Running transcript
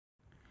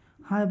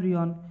Hi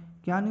everyone,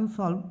 can you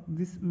solve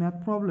this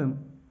math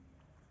problem?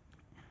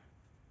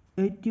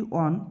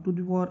 81 to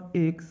the power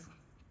x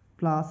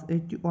plus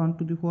 81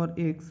 to the power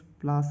x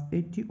plus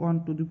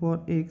 81 to the power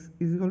x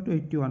is equal to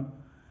 81.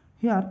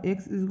 Here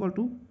x is equal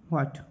to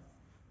what?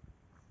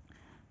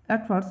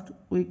 At first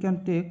we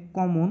can take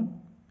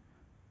common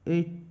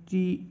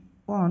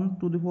 81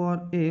 to the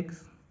power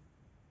x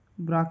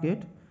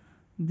bracket.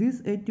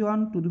 This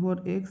 81 to the power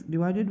x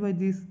divided by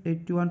this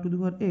 81 to the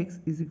power x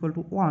is equal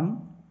to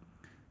 1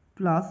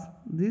 plus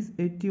this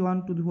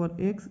 81 to the power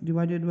x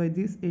divided by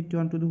this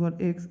 81 to the power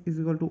x is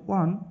equal to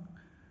 1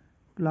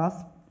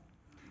 plus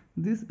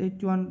this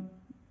 81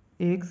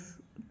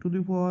 x to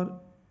the power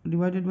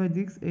divided by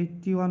this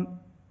 81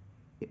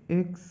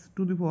 x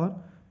to the power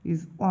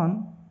is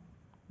 1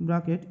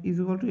 bracket is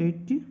equal to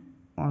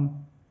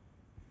 81.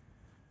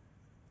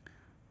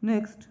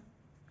 Next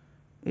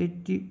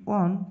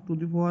 81 to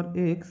the power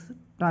x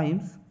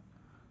times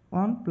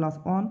 1 plus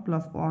 1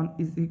 plus 1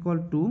 is equal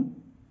to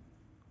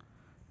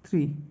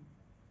 3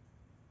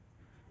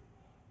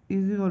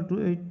 is equal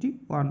to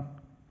 81.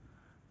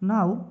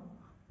 Now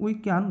we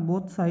can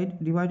both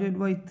side divided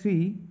by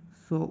 3,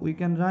 so we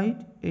can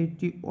write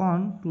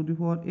 81 to the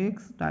power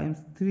x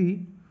times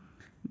 3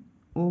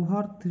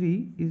 over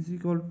 3 is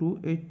equal to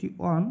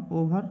 81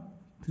 over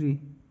 3.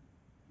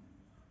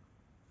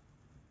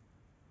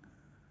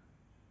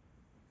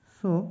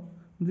 So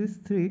this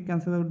 3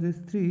 cancel out this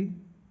 3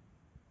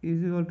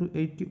 is equal to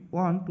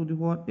 81 to the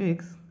power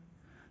x.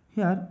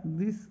 Here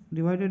this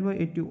divided by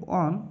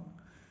 81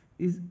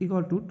 is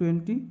equal to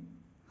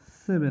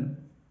 27.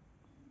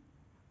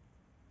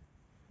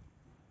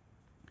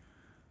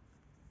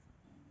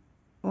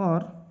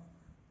 Or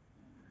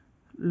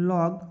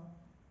log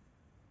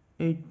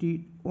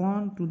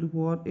 81 to the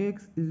power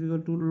x is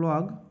equal to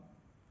log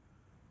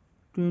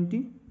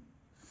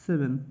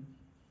 27.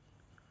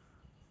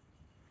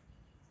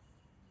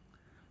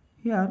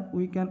 Here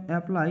we can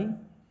apply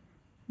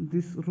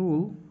this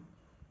rule,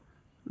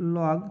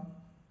 log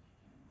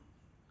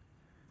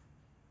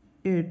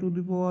a to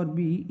the power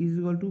b is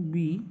equal to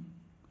b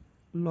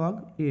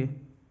log a.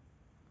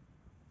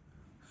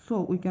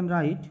 So we can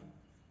write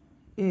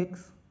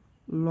x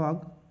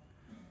log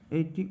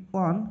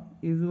 81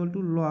 is equal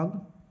to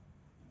log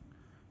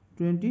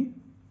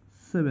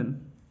 27.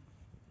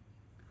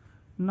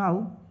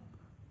 Now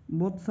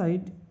both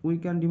side we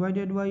can divide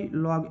it by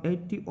log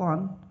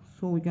 81,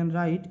 so we can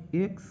write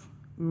x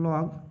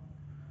log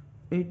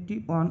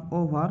 81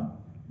 over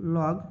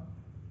log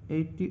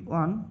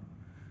 81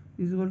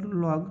 is equal to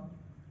log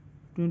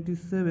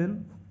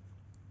 27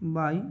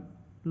 by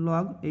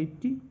log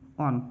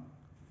 81.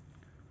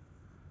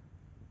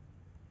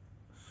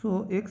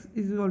 So x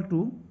is equal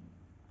to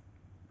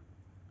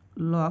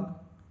log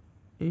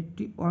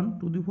 81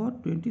 to the power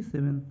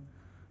 27.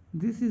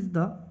 This is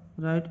the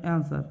right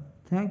answer.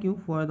 Thank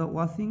you for the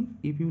watching.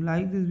 If you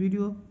like this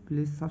video,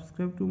 please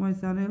subscribe to my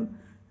channel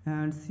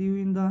and see you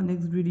in the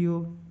next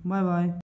video. Bye bye.